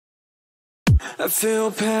I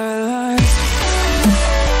feel paralyzed.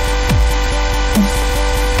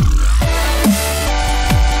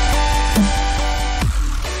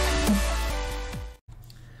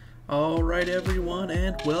 Alright everyone,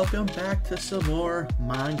 and welcome back to some more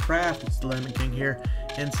Minecraft. It's the Lemon King here,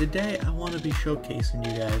 and today I want to be showcasing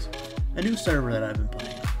you guys a new server that I've been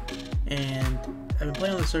playing on. And I've been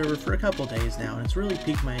playing on the server for a couple days now, and it's really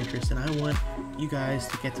piqued my interest, and I want you guys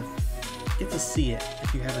to get to see it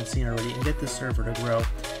if you haven't seen it already, and get this server to grow.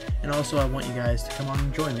 And also I want you guys to come on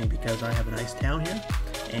and join me, because I have a nice town here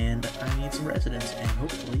and I need some residents, and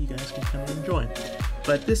hopefully you guys can come and join.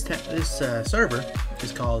 But this server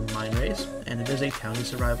is called Mineraze, and it is a Towny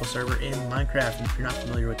survival server in Minecraft. And if you're not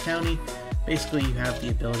familiar with Towny, basically you have the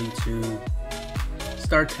ability to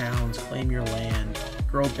start towns, claim your land,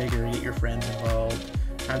 grow bigger, get your friends involved,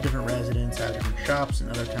 have different residents, have different shops and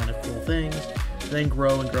other kind of cool things, and then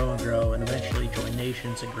grow and grow and grow, and eventually join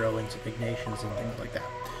nations and grow into big nations and things like that.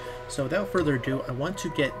 So without further ado, I want to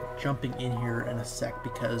get jumping in here in a sec,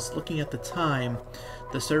 because looking at the time,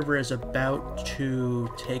 the server is about to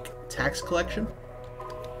take tax collection,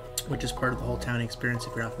 which is part of the whole Towny experience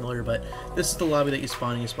if you're not familiar. But this is the lobby that you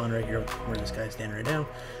spawn in. You spawn right here where this guy's standing right now,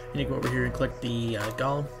 and you go over here and click the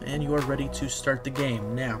golem, and you are ready to start the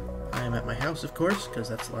game. Now, I am at my house, of course, because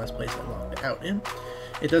that's the last place I logged out in.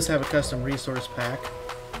 It does have a custom resource pack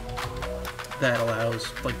that allows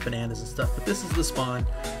like bananas and stuff, but this is the spawn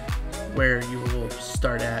where you will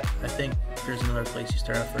start at. I think there's another place you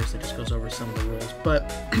start out first that just goes over some of the rules.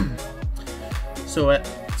 But so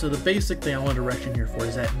the basic thing I want to direct you here for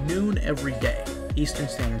is at noon every day, Eastern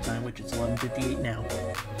Standard Time, which is 11:58 now,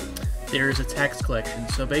 there is a tax collection.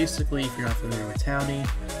 So basically, if you're not familiar with Towny,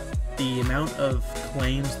 the amount of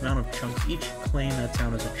claims, the amount of chunks, each claim in a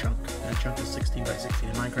town is a chunk. And a chunk is 16 by 16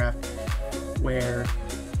 in Minecraft, where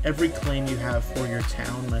every claim you have for your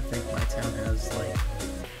town, and I think my town has like,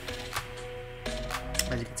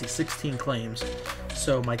 as you can see, 16 claims.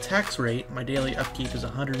 So my tax rate, my daily upkeep is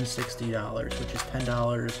 $160, which is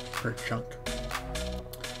 $10 per chunk.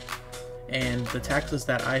 And the taxes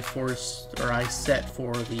that I set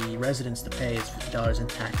for the residents to pay is $50 in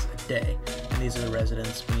tax a day. And these are the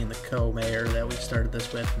residents, me and the co-mayor that we started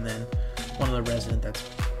this with, and then one other resident that's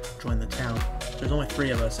joined the town. There's only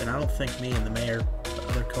 3 of us, and I don't think me and the mayor, the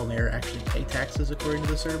other co-mayor, actually pay taxes according to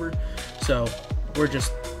the server. So we're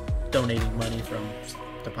just donating money from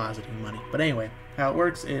depositing money. But anyway, how it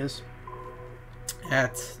works is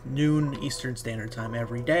at noon Eastern Standard Time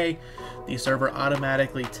every day, the server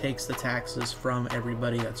automatically takes the taxes from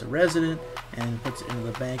everybody that's a resident and puts it into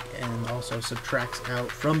the bank, and also subtracts out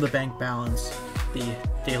from the bank balance the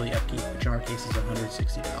daily upkeep, which in our case is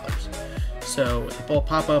 $160. So it will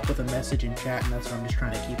pop up with a message in chat, and that's what I'm just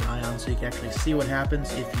trying to keep an eye on, so you can actually see what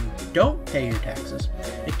happens if you don't pay your taxes.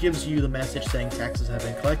 It gives you the message saying taxes have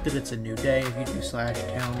been collected, it's a new day. If you do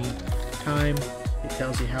 /Towny time, it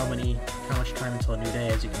tells you how much time until a new day.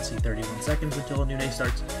 As you can see, 31 seconds until a new day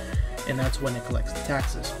starts, and that's when it collects the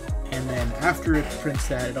taxes. And then after it prints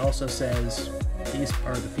that, it also says these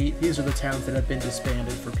are the towns that have been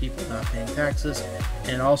disbanded for people not paying taxes,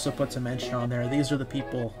 and it also puts a mention on there, these are the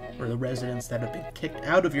people or the residents that have been kicked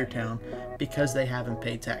out of your town because they haven't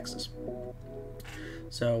paid taxes.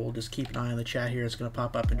 So we'll just keep an eye on the chat here. It's going to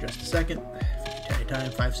pop up in just a second.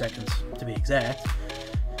 Time 5 seconds to be exact.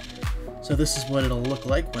 So this is what it'll look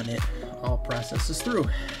like when it all processes through,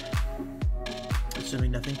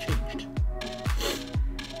 assuming nothing changed.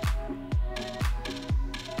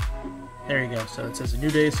 There you go. So it says a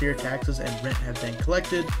new day is here, taxes and rent have been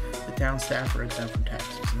collected, the town staff are exempt from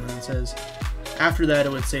taxes. And then it says, after that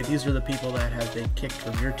it would say these are the people that have been kicked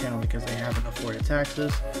from your town because they haven't afforded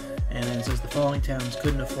taxes. And then it says the following towns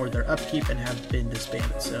couldn't afford their upkeep and have been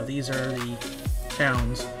disbanded. So these are the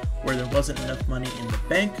towns where there wasn't enough money in the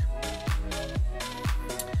bank,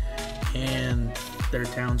 and their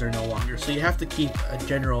towns are no longer. So you have to keep a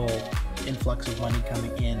general influx of money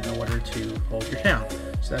coming in order to hold your town.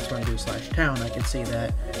 So that's when I do /town, I can see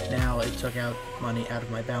that now it took out money out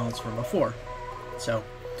of my balance from before. So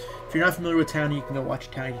if you're not familiar with Towny, you can go watch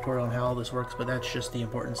a Towny tutorial on how all this works, but that's just the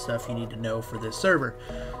important stuff you need to know for this server.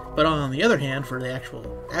 But on the other hand, for the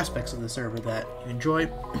actual aspects of the server that you enjoy,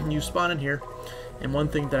 you spawn in here, and one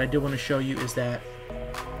thing that I do want to show you is that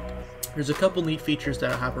there's a couple neat features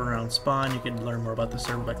that hop around spawn. You can learn more about the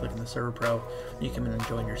server by clicking the server pro. You can come in and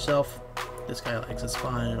join yourself. This guy will exit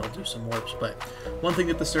spawn and it'll do some warps. But one thing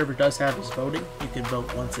that the server does have is voting. You can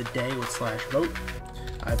vote once a day with /vote.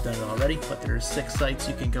 I've done it already, but there's 6 sites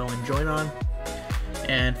you can go and join on.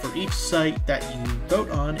 And for each site that you vote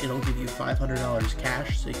on, it'll give you $500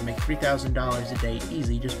 cash, so you can make $3,000 a day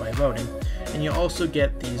easy just by voting. And you also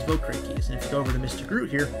get these vote crate keys. And if you go over to Mr. Groot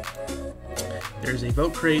here, there's a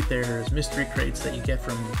vote crate, there's mystery crates that you get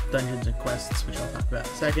from dungeons and quests, which I'll talk about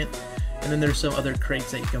in a second. And then there's some other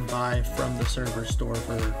crates that you can buy from the server store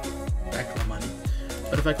for actual money.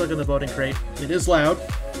 But if I click on the voting crate, it is loud,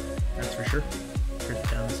 that's for sure. Turn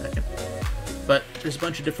it down in a second. But there's a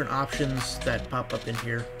bunch of different options that pop up in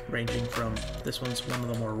here, ranging from, this one's one of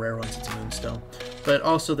the more rare ones, it's a moonstone. But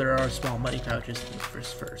also there are small money pouches.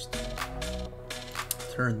 First.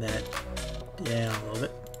 Turn that down a little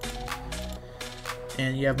bit.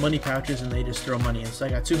 And you have money pouches and they just throw money in. So I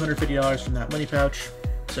got $250 from that money pouch.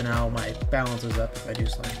 So now my balance is up, if I do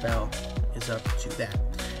 /bal, is up to that.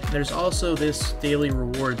 And there's also this daily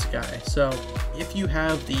rewards guy. So if you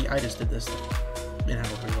have the, I just did this an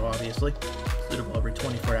hour ago, obviously. Suitable every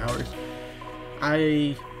 24 hours.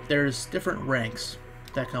 There's different ranks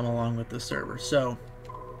that come along with the server. So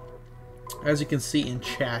as you can see in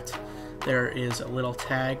chat, there is a little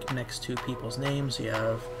tag next to people's names. You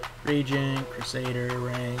have Regent, Crusader,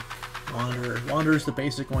 Rank, Wanderer. Wanderer is the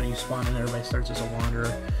basic one. You spawn in, everybody starts as a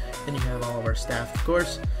Wanderer. Then you have all of our staff, of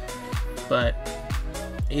course. But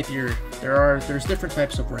if there's different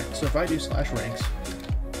types of ranks. So if I do /ranks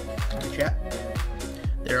in the chat,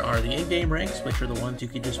 there are the in-game ranks, which are the ones you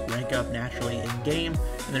can just rank up naturally in-game,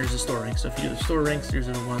 and there's the store ranks. So if you do the store ranks, these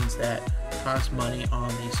are the ones that cost money on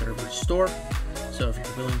the server store. So if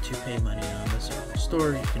you're willing to pay money on the server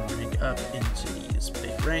store, you can rank up into these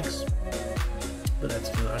big ranks. But that's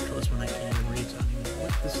the actual, this one I can't even read, so I don't even know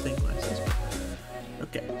what this thing was.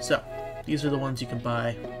 Okay, so these are the ones you can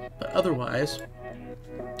buy, but otherwise,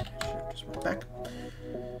 just went back.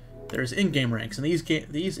 There's in-game ranks, and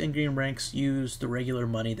these in-game ranks use the regular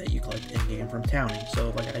money that you collect in-game from Towny.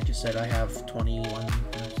 So like I just said, I have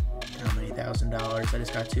 $1,000. I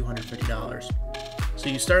just got $250. So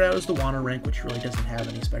you start out as the Wanderer rank, which really doesn't have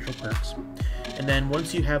any special perks. And then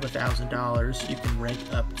once you have $1,000, you can rank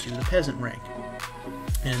up to the Peasant rank.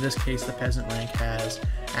 And in this case, the Peasant rank has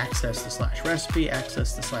access to /recipe,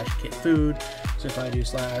 access to /kit food. So if I do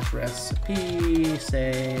 /recipe,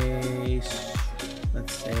 say,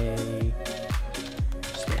 let's say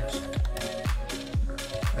stairs.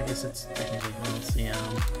 I guess it's technically, well, let's see,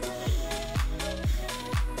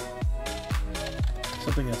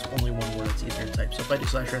 something that's only one word, it's easier to type. So if I do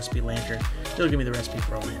 /recipe lantern, it'll give me the recipe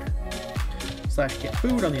for a lantern. /kit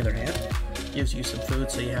food, on the other hand, gives you some food.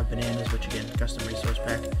 So you have bananas, which again, custom resource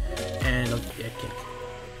pack, and it'll give you a cake.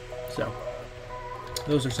 So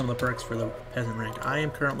those are some of the perks for the Peasant rank. I am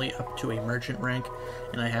currently up to a Merchant rank,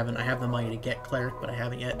 and I have the money to get Cleric, but I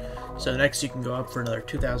haven't yet. So next you can go up for another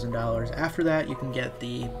 $2,000. After that, you can get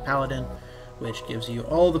the Paladin, which gives you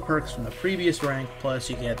all the perks from the previous rank, plus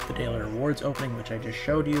you get the daily rewards opening, which I just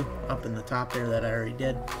showed you up in the top there that I already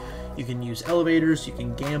did. You can use elevators, you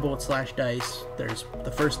can gamble with /dice. There's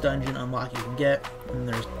the first dungeon unlock you can get, and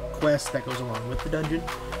there's quests that goes along with the dungeon,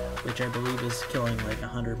 which I believe is killing like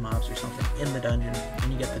 100 mobs or something in the dungeon,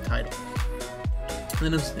 and you get the title.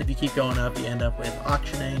 And then if you keep going up, you end up with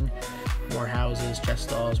auctioning, more houses, chest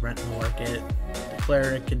stalls, rent and market. The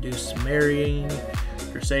Cleric can do some marrying,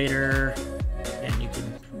 Crusader, and you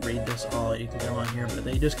can read this all, you can go on here, but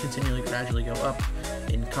they just continually gradually go up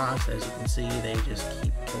in cost. As you can see, they just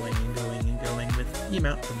keep going and going and going with the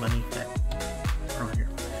amount of money that are on here.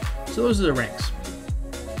 So those are the ranks.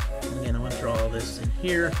 Again, I went through all this in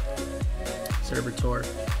here. Server tour.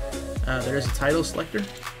 There is a title selector,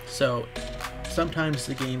 so sometimes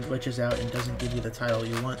the game glitches out and doesn't give you the title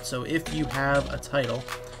you want. So if you have a title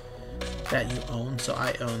that you own, so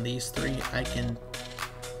I own these three, I can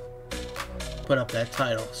put up that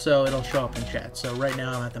title, so it'll show up in chat. So right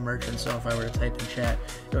now I'm at the Merchant, so if I were to type in chat,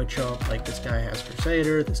 it would show up like this guy has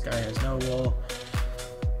Crusader, this guy has Noble,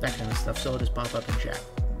 that kind of stuff, so it'll just pop up in chat.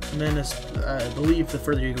 And then I believe the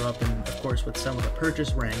further you go up, and of course with some of the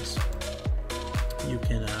purchase ranks, you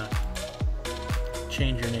can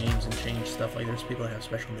change your names and change stuff. Like there's people that have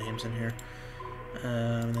special names in here.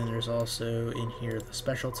 And then there's also in here the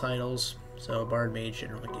special titles. So Bard, Mage,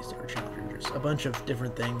 General, Conquistador, Challenger. There's a bunch of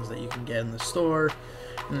different things that you can get in the store.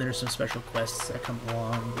 And there's some special quests that come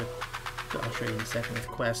along with, I'll show you in a second, with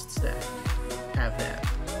quests that have that.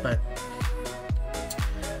 But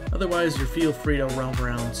otherwise, you feel free to roam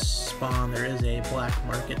around, spawn. There is a black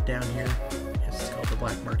market down here. I guess it's called the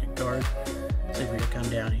Black Market Guard. So if you come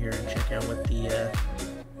down here and check out what the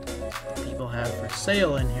people have for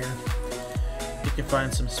sale in here, you can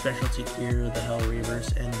find some specialty gear, the Hell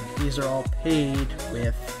Reavers, and these are all paid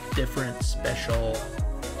with different special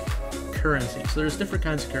currency. So there's different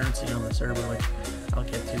kinds of currency on the server, which I'll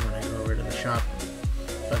get to when I go over to the shop.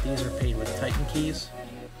 But these are paid with Titan keys,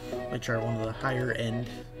 which are one of the higher end,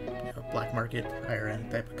 black market, higher end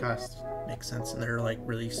type of costs. Makes sense, and they're like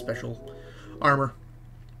really special armor.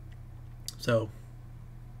 So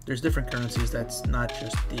there's different currencies. That's not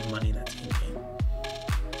just the money that's in game.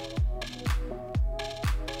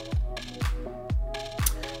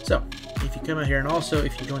 So if you come out here, and also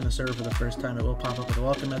if you join the server for the first time, it will pop up with a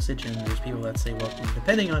welcome message, and there's people that say welcome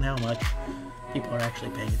depending on how much people are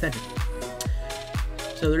actually paying attention.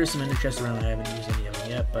 So there is some ender chests around. I haven't used any of them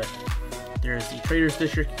yet, but there's the Traders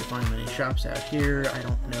District. You can find many shops out here. I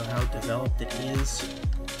don't know how developed it is.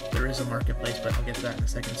 There is a marketplace, but I'll get to that in a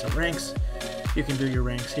second. So ranks, you can do your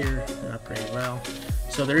ranks here and upgrade well.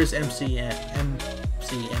 So there is MCMMO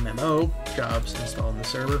jobs installed in the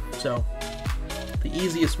server. So the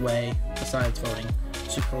easiest way, besides voting,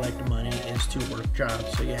 to collect money is to work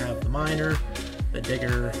jobs. So you have the miner, the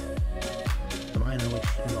digger, the miner, which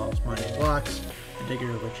involves mining blocks, the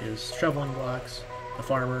digger, which is shoveling blocks, the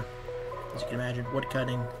farmer, as you can imagine, wood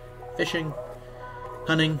cutting, fishing,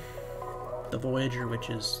 hunting, the voyager, which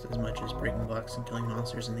is as much as breaking blocks and killing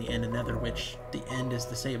monsters, and the end and nether, which the end is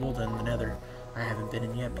disabled, and the nether I haven't been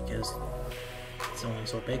in yet because it's only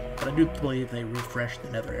so big. But I do believe they refresh the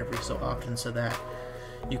nether every so often so that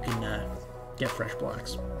you can get fresh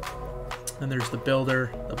blocks. Then there's the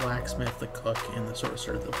builder, the blacksmith, the cook, and the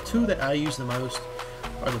sorcerer. The two that I use the most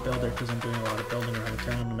are the builder, because I'm doing a lot of building around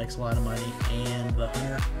town. It makes a lot of money, and the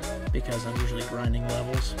hunter, because I'm usually grinding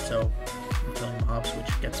levels, so I'm killing mobs,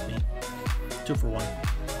 which gets me 2 for 1.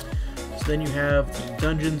 So then you have the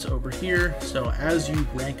dungeons over here. So as you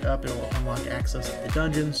rank up, it will unlock access to the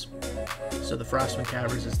dungeons. So the Frostwind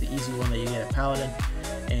Caverns is the easy one that you get at Paladin,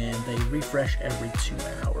 and they refresh every 2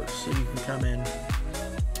 hours. So you can come in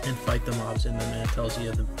and fight the mobs in them, and it tells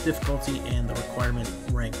you the difficulty and the requirement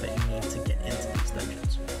rank that you need to get into these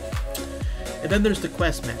dungeons. And then there's the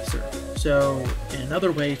Quest Master. So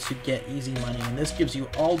another way to get easy money, and this gives you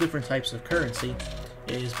all different types of currency,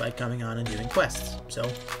 is by coming on and doing quests. So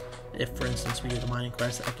if, for instance, we do the mining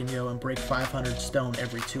quest, I can go and break 500 stone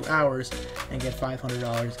every 2 hours and get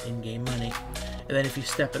 $500 in-game money. And then if you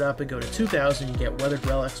step it up and go to 2,000, you get weathered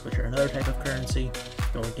relics, which are another type of currency.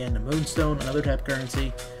 Go again to moonstone, another type of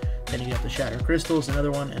currency. Then you have the shattered crystals,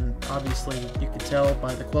 another one. And obviously you can tell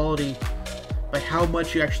by the quality, by how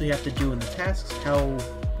much you actually have to do in the tasks, how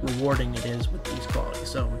rewarding it is with these qualities.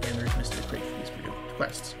 So again, there's Mr. Crate for these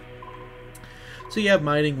quests. So you have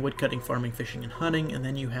mining, woodcutting, farming, fishing, and hunting, and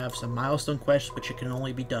then you have some milestone quests, which can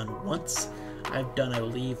only be done once. I've done, I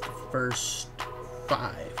believe, the first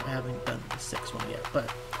 5. I haven't done the 6th one yet,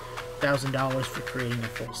 but $1,000 for creating a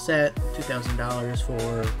full set, $2,000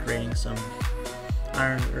 for creating some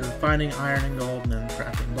iron, or finding iron and gold, and then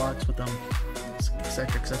crafting blocks with them,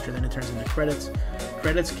 etc., etc. Then it turns into credits.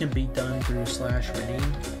 Credits can be done through /redeem.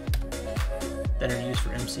 That are used for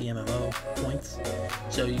MCMMO points.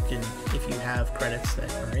 So you can, if you have credits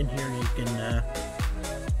that are in here, you can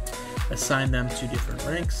assign them to different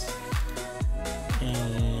ranks.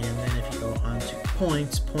 And then if you go on to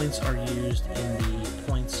points, points are used in the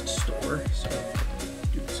points store. So if I can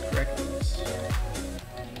do this correctly,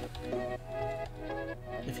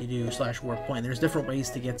 if you do /warpoint, there's different ways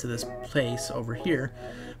to get to this place over here,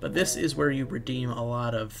 but this is where you redeem a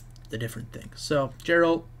lot of the different things. So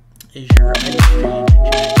Gerald is your item exchange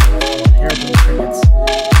inheritance credits.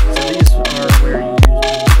 So these are where you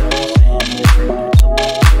use moonstones and different types of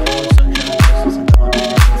levels, sunshine, crystals, and demonic essences. All of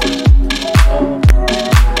these things.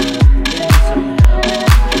 So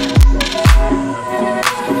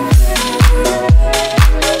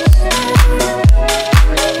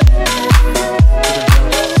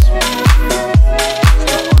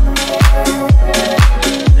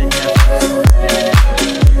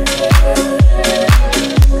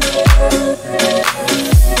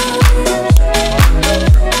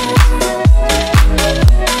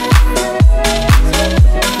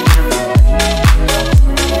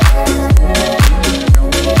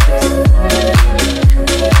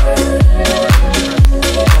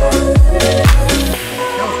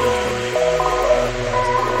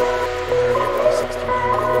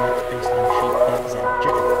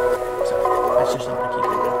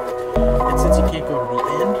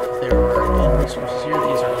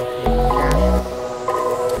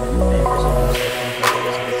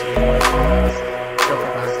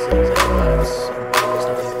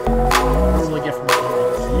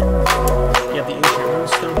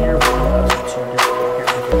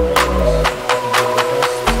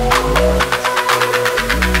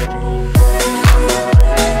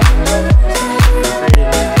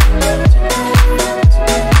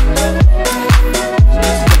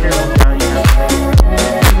you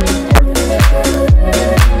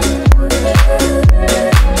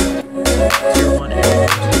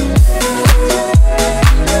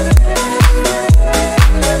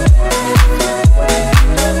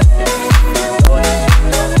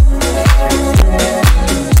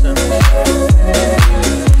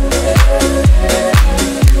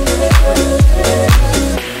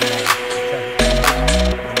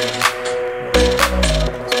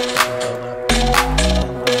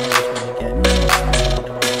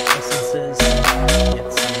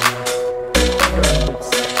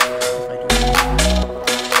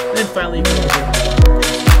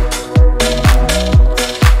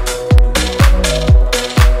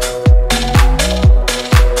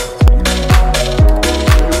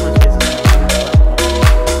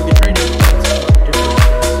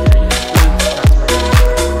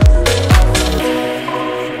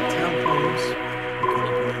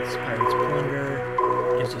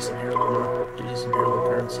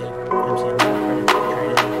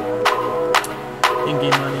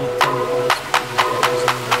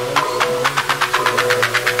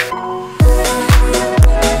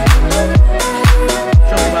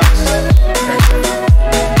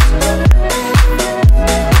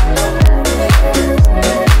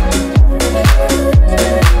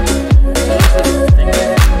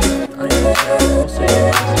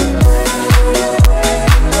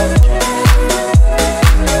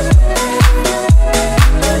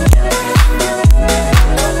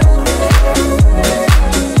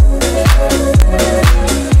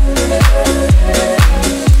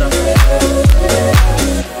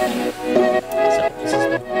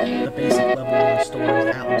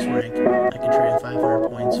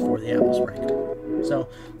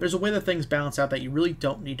of things balance out that you really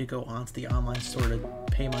don't need to go onto the online store to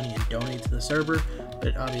pay money and donate to the server,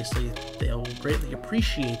 but obviously they'll greatly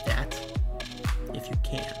appreciate that if you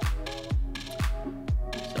can.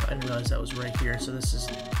 So I didn't realize that was right here. So this is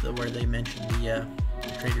where they mentioned the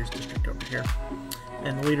traders district over here,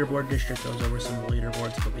 and the leaderboard district goes over some of the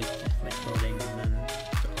leaderboards that'll be like voting and then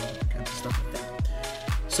all kinds of stuff like that.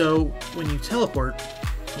 So when you teleport,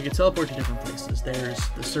 you can teleport to different places. There's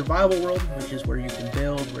the survival world, which is where you can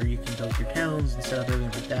build your towns and set up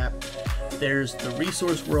everything like that. There's the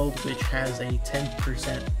resource world, which has a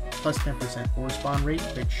 10% plus 10% ore spawn rate,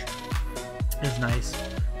 which is nice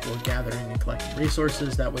for gathering and collecting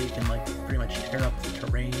resources. That way you can like pretty much tear up the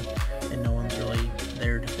terrain and no one's really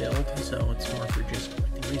there to build, so it's more for just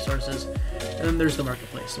collecting resources. And then there's the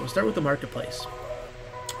marketplace. So we'll start with the marketplace.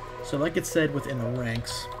 So like it said within the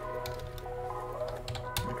ranks,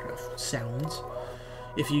 sounds,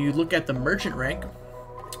 if you look at the merchant rank,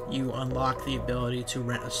 you unlock the ability to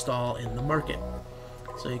rent a stall in the market.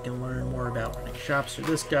 So you can learn more about running shops through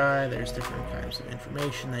this guy. There's different kinds of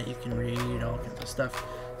information that you can read, all kinds of stuff,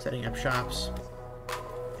 setting up shops.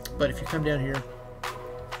 But if you come down here,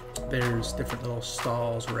 there's different little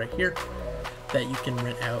stalls right here that you can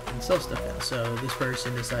rent out and sell stuff in. So this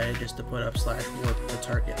person decided just to put up /warp to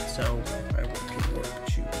target. So if I were to warp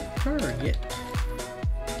to target,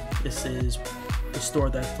 this is the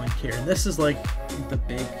store that's linked here. And this is like the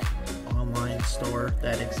big online store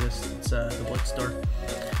that exists. It's the Blitz store.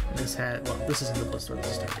 And this had, well, this isn't the Blitz store,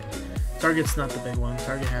 this is Target. Target's not the big one.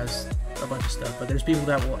 Target has a bunch of stuff, but there's people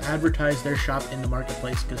that will advertise their shop in the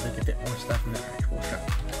marketplace because they can fit more stuff in their actual shop.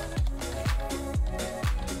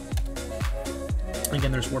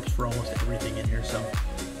 Again, there's warps for almost everything in here, so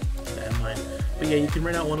keep that in mind. But yeah, you can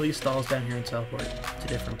rent out one of these stalls down here and teleport to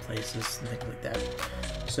different places and things like that.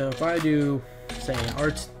 So if I do, say,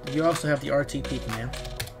 you also have the RTP command,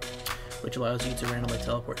 which allows you to randomly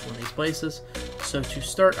teleport to one of these places. So to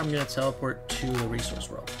start, I'm going to teleport to the resource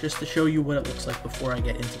world, just to show you what it looks like before I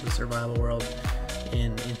get into the survival world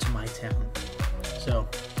and into my town. So,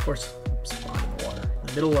 of course, spawn in the water, in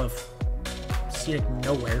the middle of scenic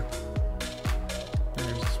nowhere. And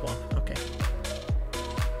there's a swamp. Okay.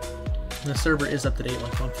 And the server is up to date,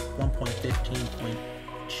 like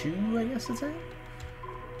 1.15.2, I guess it's at.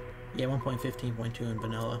 Yeah, 1.15.2 in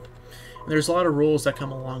vanilla. And there's a lot of rules that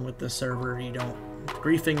come along with this server.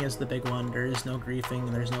 Griefing is the big one. There is no griefing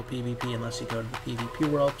and there's no PvP unless you go to the PvP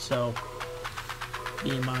world. So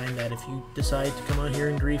be in mind that if you decide to come out here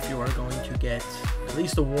and grief, you are going to get at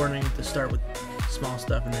least a warning to start with small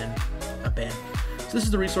stuff and then a ban. So this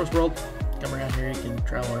is the resource world. Come around here, you can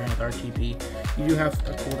travel around with RTP. You do have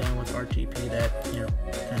a cooldown with RTP that,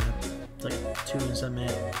 kind of, it's like a 2 and some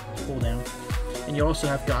minute cooldown. And you also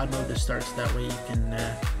have God mode to start, so that way you can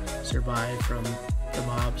survive from the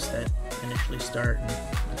mobs that initially start, and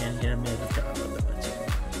again get a minute of God mode that lets you.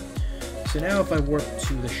 So now if I warp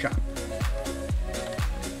to the shop.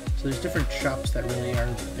 So there's different shops that really are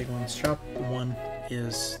the big ones. Shop 1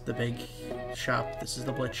 is the big shop. This is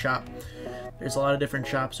the Blitz shop. There's a lot of different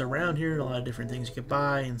shops around here, a lot of different things you could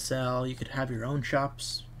buy and sell. You could have your own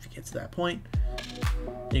shops if you get to that point.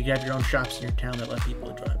 You can have your own shops in your town that let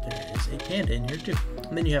people drive. There is a panda in here too.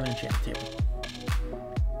 And then you have an enchantment table.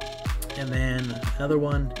 And then another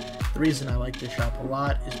one, the reason I like this shop a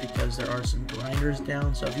lot is because there are some grinders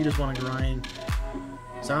down. So if you just want to grind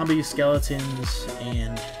zombies, skeletons,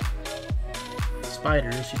 and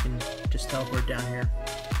spiders, you can just teleport down here.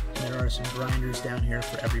 And there are some grinders down here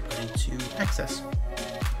for everybody to access.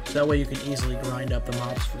 So that way you can easily grind up the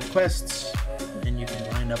mobs for the quests, and you can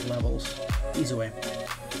grind up levels easy way.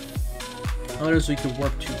 Others we could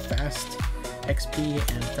warp to Fast XP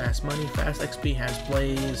and Fast Money. Fast XP has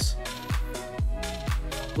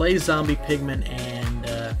Blaze, Zombie, Pigment, and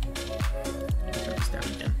let me turn this down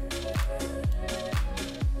again.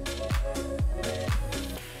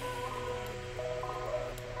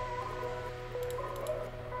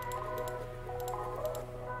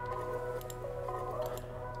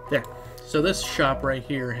 There. So this shop right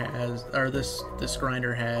here has, or this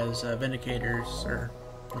grinder has Vindicators, or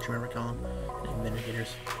what you ever call them, Vindicators,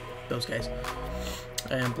 those guys,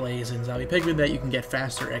 and Blaze and Zombie Pigment that you can get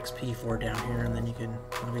faster XP for down here, and then you can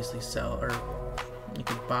obviously sell, or you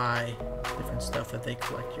can buy different stuff that they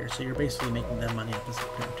collect here. So you're basically making them money at the same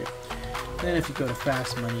time too. And then if you go to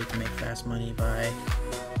Fast Money, you can make Fast Money by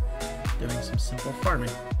doing some simple farming.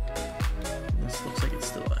 And this looks like it's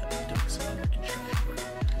still doing some under construction work.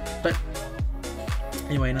 But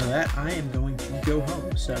anyway, none of that. I am going to go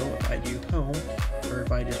home. So if I do home, or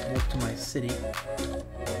if I just walk to my city, or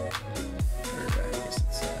I guess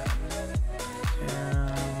it's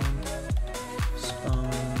town,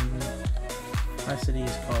 spawn, My city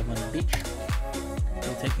is called Lemon Beach.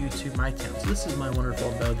 It'll take you to my town. So this is my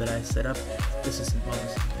wonderful abode that I set up. This isn't, well,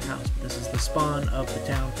 this isn't the house, but this is the spawn of the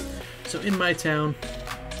town. So in my town,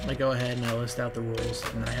 I go ahead and I list out the rules,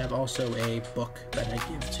 and I have also a book that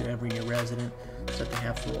I give to every new resident so that they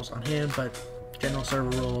have the rules on hand, but general server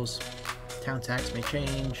rules, town tax may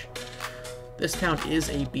change. This town is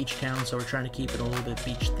a beach town, so we're trying to keep it a little bit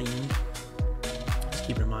beach themed. Just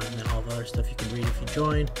keep it in mind, and then all the other stuff you can read if you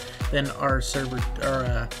join. Then our server,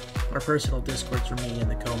 our personal Discords for me and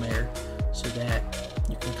the co-mayor, so that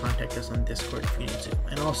you can contact us on Discord if you need to.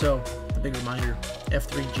 And also, the big reminder,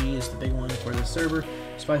 F3G is the big one for this server.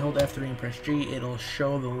 So if I hold F3 and press G, it'll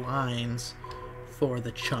show the lines for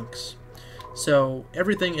the chunks. So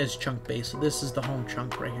everything is chunk based. So this is the home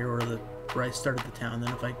chunk right here, where I started the town.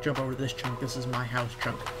 Then if I jump over to this chunk, this is my house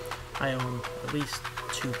chunk. I own at least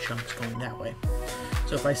 2 chunks going that way.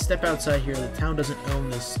 So if I step outside here, the town doesn't own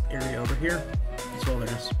this area over here. It's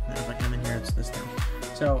wilderness. And if I come in here, it's this town.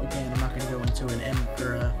 So again, I'm not going to go into a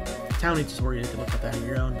Towny tutorial. You can look up that on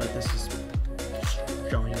your own, but this is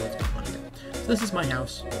showing you what's going on here. So this is my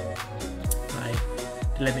house, my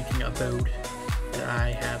Lemon King abode that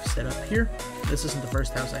I have set up here. This isn't the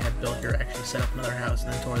first house I had built here. I actually set up another house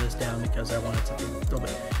and then tore this down because I wanted something a little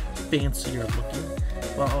bit fancier looking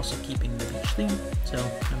while also keeping the beach theme. So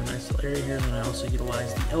I have a nice little area here, and then I also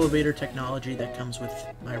utilize the elevator technology that comes with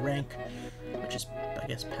my rank, which is, I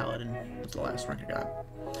guess, Paladin was the last rank I got.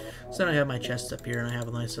 So then I have my chests up here, and I have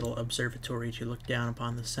a nice little observatory to look down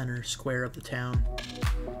upon the center square of the town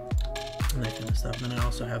and that kind of stuff. And then I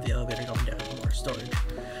also have the elevator going down for more storage.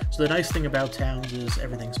 So the nice thing about towns is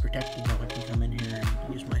everything's protected. No one can come in here and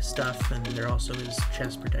use my stuff, and there also is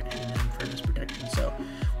chest protection and furnace protection. So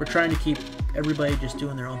we're trying to keep everybody just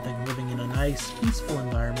doing their own thing, living in a nice, peaceful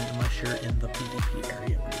environment, unless you're in the PvP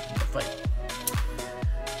area where you can go fight.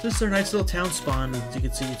 So this is our nice little town spawn. As you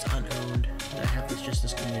can see, it's unowned. I have this just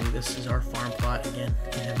as community. This is our farm plot. Again,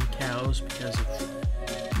 can't have any cows because of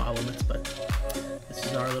mod limits, but this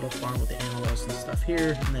is our little farm with the animals and stuff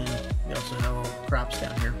here. And then we also have all crops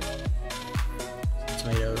down here.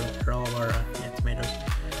 Tomatoes, or all of our tomatoes,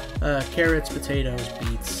 carrots, potatoes,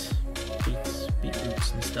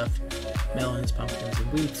 beetroots and stuff, melons, pumpkins,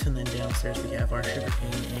 and wheat. And then downstairs we have our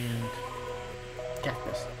sugarcane and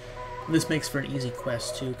cactus. And this makes for an easy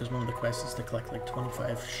quest too, because one of the quests is to collect like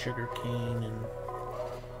 25 sugarcane and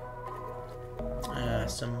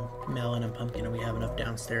some melon and pumpkin, and we have enough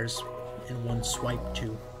downstairs in one swipe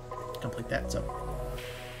to complete that. So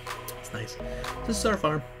it's nice. This is our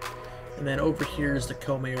farm. And then over here is the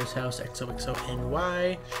co-mayor's house,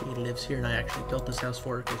 XOXONY. She lives here, and I actually built this house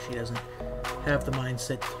for her because she doesn't have the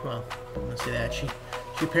mindset. Well, I don't want to say that. She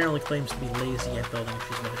apparently claims to be lazy at building.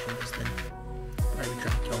 She's never shown this thing. Probably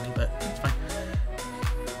trying to kill me, but it's fine.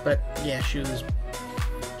 But yeah, she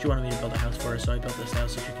wanted me to build a house for her, so I built this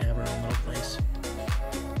house so she could have her own little place.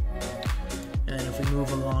 And then if we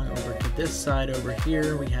move along over to this side over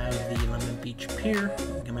here, we have the Lemon Beach Pier. We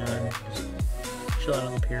can come out and just chill out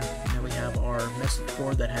on the pier. And then we have our message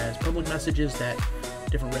board that has public messages that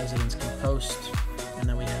different residents can post. And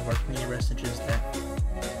then we have our community messages that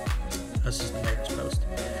us as the mayor's post.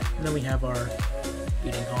 And then we have our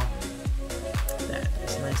meeting hall. That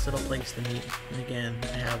is a nice little place to meet. And again,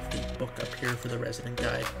 I have the book up here for the resident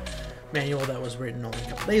guide manual that was written only a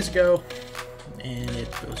couple days ago. And it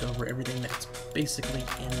goes over everything that's basically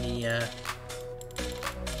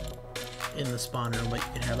in the spawn room, but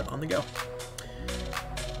you can have it on the go.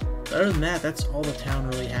 Other than that, that's all the town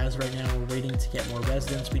really has right now. We're waiting to get more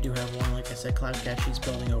residents. We do have one, like I said, Cloudcat. She's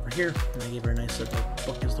building over here, and I gave her a nice little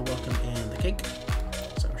book as the welcome and the cake.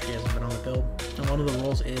 So she hasn't been on the build. And one of the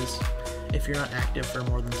rules is, if you're not active for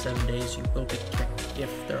more than 7 days, you will get kicked if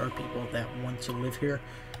there are people that want to live here.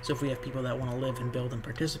 So if we have people that want to live and build and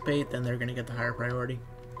participate, then they're going to get the higher priority.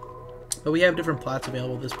 But we have different plots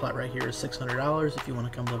available. This plot right here is $600 if you want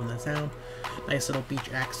to come live in the town. Nice little beach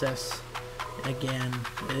access. And again,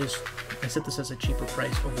 I set this as a cheaper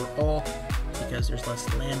price overall because there's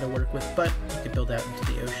less land to work with, but you could build out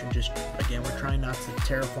into the ocean. Just, again, we're trying not to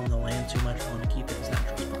terraform the land too much. We want to keep it as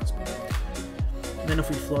natural as possible. And then if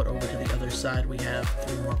we float over to the other side, we have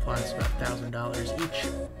 3 more plots, about $1,000 each,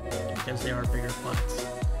 because they are bigger plots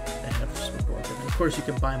that have some work. And of course, you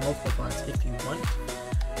can buy multiple plots if you want.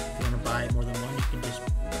 If you want to buy more than one, you can just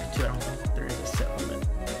buy 2. I don't think there is a set limit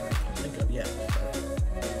that I can think of yet.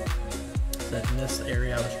 So in this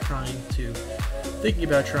area, I was thinking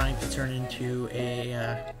about trying to turn into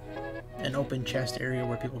an open chest area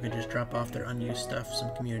where people can just drop off their unused stuff,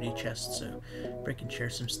 some community chests, so break and share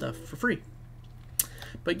some stuff for free.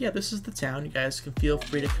 But yeah, this is the town. You guys can feel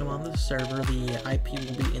free to come on the server. The IP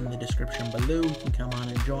will be in the description below. You can come on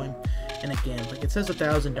and join. And again, like it says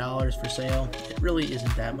 $1,000 for sale. It really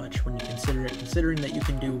isn't that much when you consider it, considering that you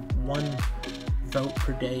can do 1 vote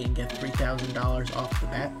per day and get $3,000 off the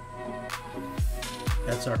bat.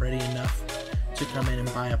 That's already enough to come in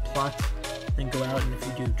and buy a plot. Then go out, and if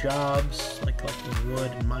you do jobs like collecting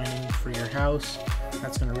wood and mining for your house,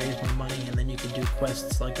 that's going to raise more money. And then you can do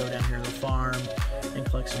quests like go down here to the farm and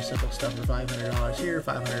collect some simple stuff for $500 here,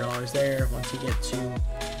 $500 there. Once you get to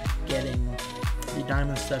getting the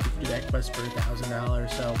diamond stuff, you can do that quest for $1,000.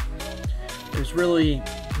 So there's really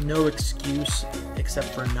no excuse except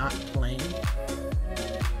for not playing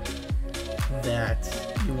that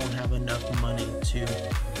you won't have enough money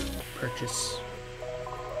to purchase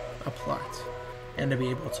a plot and to be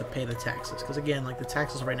able to pay the taxes, because again, like the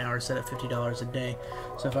taxes right now are set at $50 a day.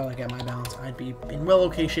 So if I look at my balance, I'd be in well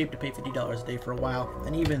okay shape to pay $50 a day for a while.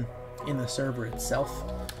 And even in the server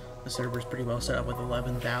itself, the server is pretty well set up with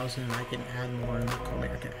 11,000, and I can add more, and the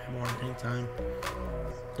co-maker can add more at any time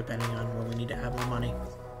depending on when we need to add more money.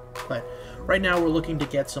 But right now we're looking to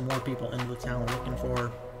get some more people into the town. We're looking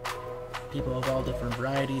for people of all different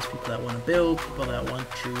varieties, people that want to build, people that want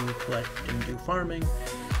to collect and do farming.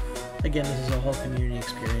 Again, this is a whole community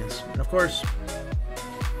experience. And of course,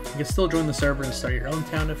 you can still join the server and start your own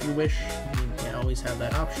town if you wish. You can always have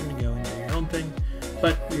that option to go and do your own thing.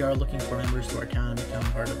 But we are looking for members to our town and become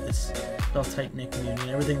part of this well tight-knit community.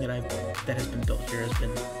 And everything that has been built here has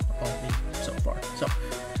been all me so far. So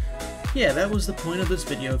yeah, that was the point of this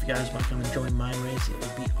video. If you guys want to come and join Mineraze, it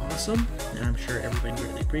would be awesome, and I'm sure everybody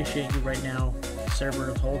really appreciate you. Right now, the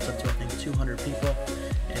server holds up to I think 200 people,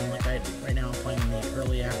 and like right now I'm playing in the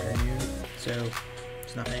early afternoon, so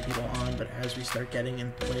there's not many people on. But as we start getting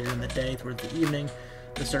in later in the day, towards the evening,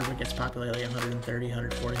 the server gets populated like 130,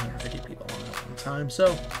 140, 150 people on at one time.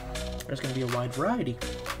 So there's going to be a wide variety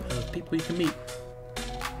of people you can meet.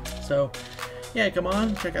 So yeah, come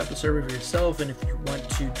on, check out the server for yourself, and if you want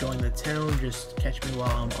to join the town, just catch me while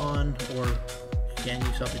I'm on, or again,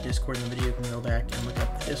 you saw the Discord in the video, you can go back and look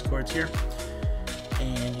up the Discords here,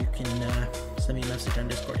 and you can send me a message on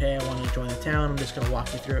Discord. Hey, I want to join the town. I'm just going to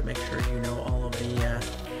walk you through it, make sure you know all of the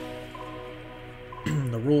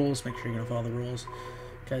the rules, make sure you're going to follow the rules,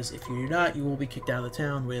 because if you do not, you will be kicked out of the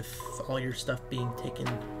town with all your stuff being taken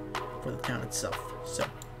for the town itself. So,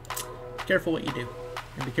 be careful what you do.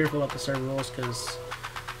 And be careful about the server rules, because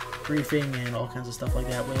griefing and all kinds of stuff like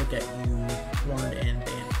that will get you warned and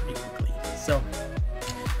banned pretty quickly. So,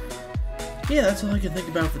 yeah, that's all I can think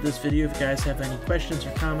about for this video. If you guys have any questions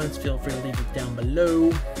or comments, feel free to leave it down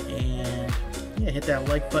below. And yeah, hit that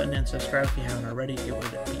like button and subscribe if you haven't already. It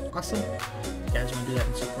would be awesome. If you guys want to do that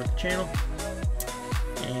and support the channel.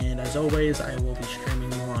 And as always, I will be streaming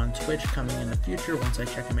more on Twitch coming in the future once I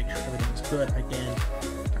check and make sure everything's good. Again,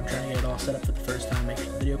 I'm trying to get it all set up for the first time, make sure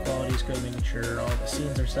the video quality is good, making sure all the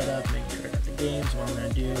scenes are set up, making sure I got the games, what I'm going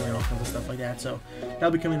to do, and all kinds of stuff like that. So that'll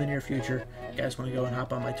be coming in the near future. If you guys want to go and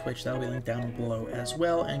hop on my Twitch, that'll be linked down below as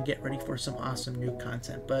well, and get ready for some awesome new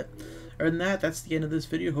content. But other than that, that's the end of this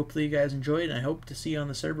video. Hopefully you guys enjoyed, and I hope to see you on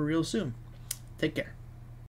the server real soon. Take care.